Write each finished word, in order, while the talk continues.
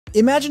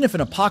Imagine if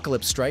an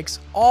apocalypse strikes,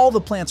 all the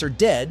plants are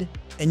dead,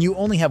 and you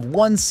only have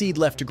one seed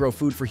left to grow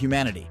food for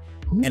humanity.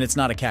 And it's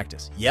not a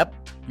cactus. Yep,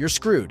 you're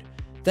screwed.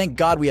 Thank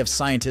God we have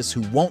scientists who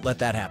won't let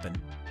that happen.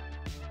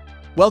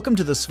 Welcome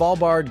to the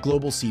Svalbard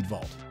Global Seed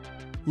Vault.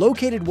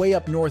 Located way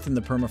up north in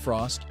the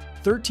permafrost,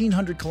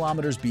 1,300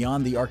 kilometers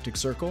beyond the Arctic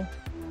Circle,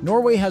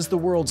 Norway has the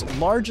world's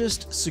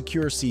largest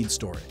secure seed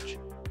storage.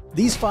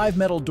 These 5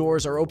 metal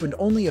doors are opened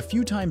only a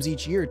few times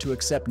each year to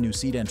accept new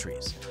seed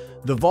entries.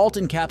 The vault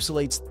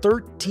encapsulates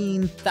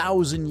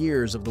 13,000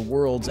 years of the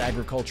world's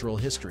agricultural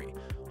history,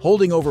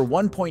 holding over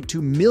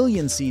 1.2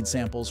 million seed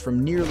samples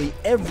from nearly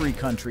every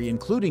country,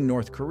 including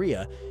North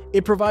Korea.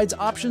 It provides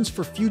options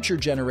for future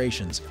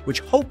generations,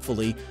 which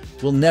hopefully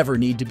will never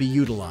need to be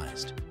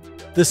utilized.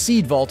 The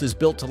seed vault is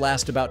built to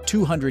last about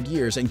 200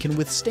 years and can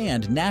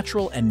withstand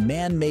natural and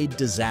man-made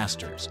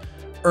disasters,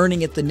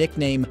 earning it the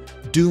nickname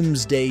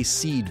Doomsday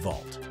Seed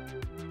Vault.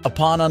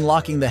 Upon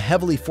unlocking the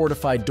heavily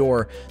fortified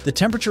door, the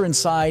temperature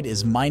inside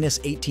is minus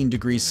 18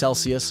 degrees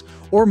Celsius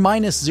or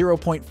minus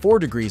 0.4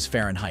 degrees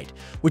Fahrenheit,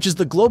 which is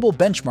the global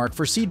benchmark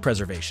for seed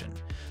preservation.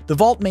 The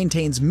vault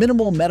maintains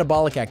minimal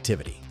metabolic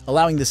activity,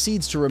 allowing the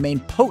seeds to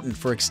remain potent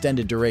for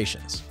extended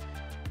durations.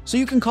 So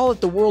you can call it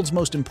the world's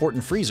most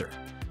important freezer.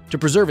 To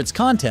preserve its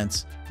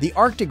contents, the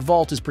Arctic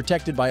vault is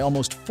protected by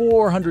almost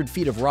 400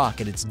 feet of rock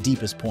at its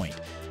deepest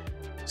point.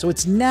 So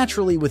it's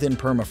naturally within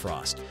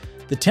permafrost.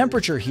 The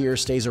temperature here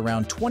stays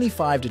around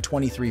 25 to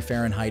 23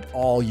 Fahrenheit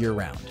all year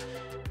round.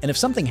 And if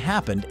something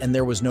happened and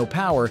there was no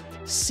power,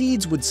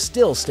 seeds would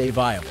still stay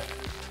viable.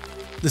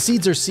 The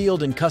seeds are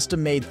sealed in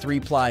custom-made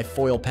 3-ply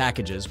foil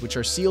packages, which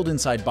are sealed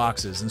inside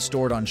boxes and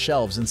stored on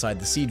shelves inside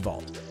the seed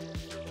vault.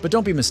 But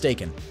don't be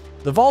mistaken,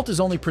 the vault is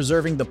only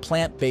preserving the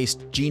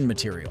plant-based gene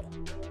material.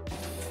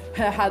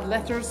 I had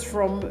letters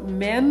from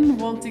men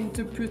wanting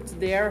to put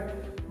their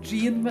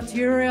gene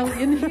material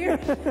in here.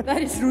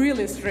 That is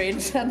really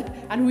strange,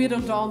 and we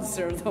don't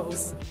answer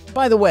those.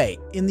 By the way,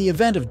 in the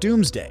event of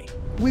doomsday,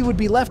 we would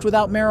be left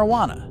without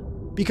marijuana,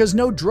 because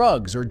no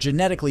drugs or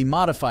genetically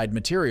modified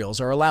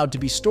materials are allowed to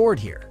be stored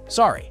here.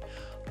 Sorry.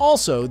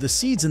 Also, the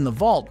seeds in the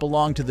vault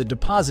belong to the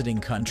depositing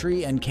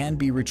country and can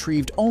be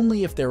retrieved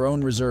only if their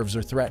own reserves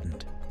are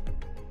threatened.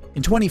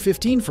 In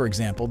 2015, for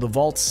example, the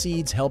vault's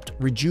seeds helped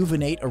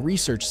rejuvenate a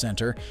research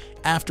center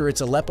after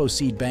its Aleppo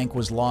seed bank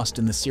was lost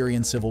in the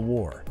Syrian civil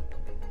war.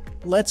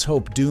 Let's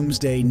hope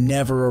doomsday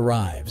never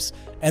arrives,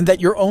 and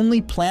that your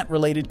only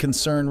plant-related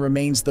concern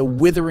remains the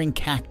withering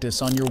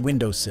cactus on your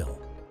windowsill.